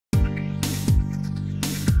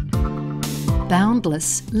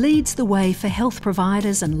Boundlss leads the way for health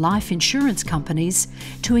providers and life insurance companies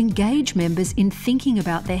to engage members in thinking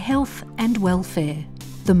about their health and welfare.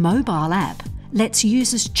 The mobile app lets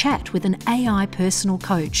users chat with an AI personal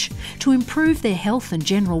coach to improve their health and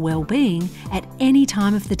general well-being at any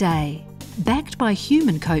time of the day. Backed by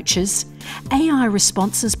human coaches, AI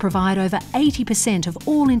responses provide over 80% of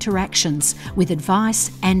all interactions with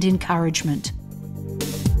advice and encouragement.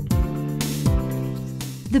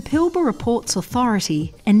 The Pilbara Ports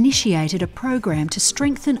Authority initiated a program to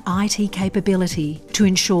strengthen IT capability to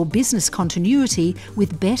ensure business continuity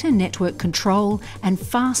with better network control and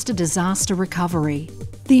faster disaster recovery.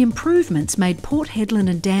 The improvements made Port Hedland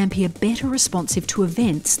and Dampier better responsive to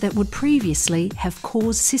events that would previously have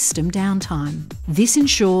caused system downtime. This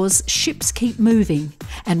ensures ships keep moving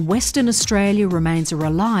and Western Australia remains a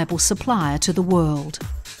reliable supplier to the world.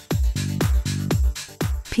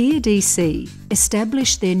 Pier DC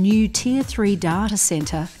established their new Tier 3 data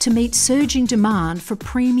centre to meet surging demand for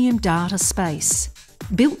premium data space.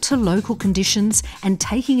 Built to local conditions and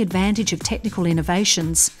taking advantage of technical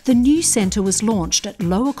innovations, the new centre was launched at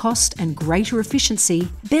lower cost and greater efficiency,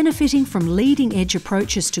 benefiting from leading-edge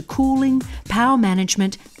approaches to cooling, power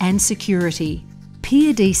management and security.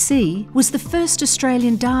 Pier DC was the first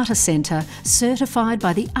Australian data centre certified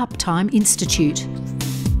by the Uptime Institute.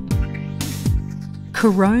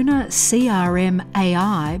 Corona CRM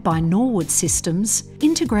AI by Norwood Systems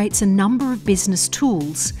integrates a number of business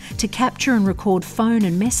tools to capture and record phone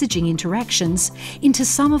and messaging interactions into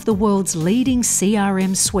some of the world's leading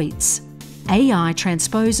CRM suites. AI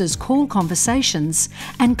transposes call conversations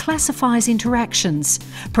and classifies interactions,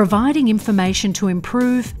 providing information to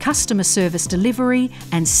improve customer service delivery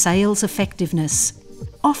and sales effectiveness.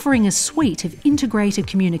 Offering a suite of integrated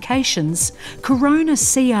communications, Corona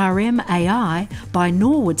CRM AI by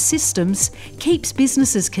Norwood Systems keeps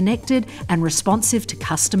businesses connected and responsive to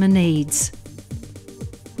customer needs.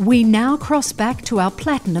 We now cross back to our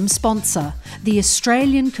platinum sponsor, the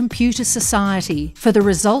Australian Computer Society, for the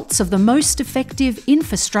results of the Most Effective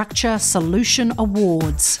Infrastructure Solution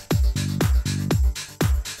Awards.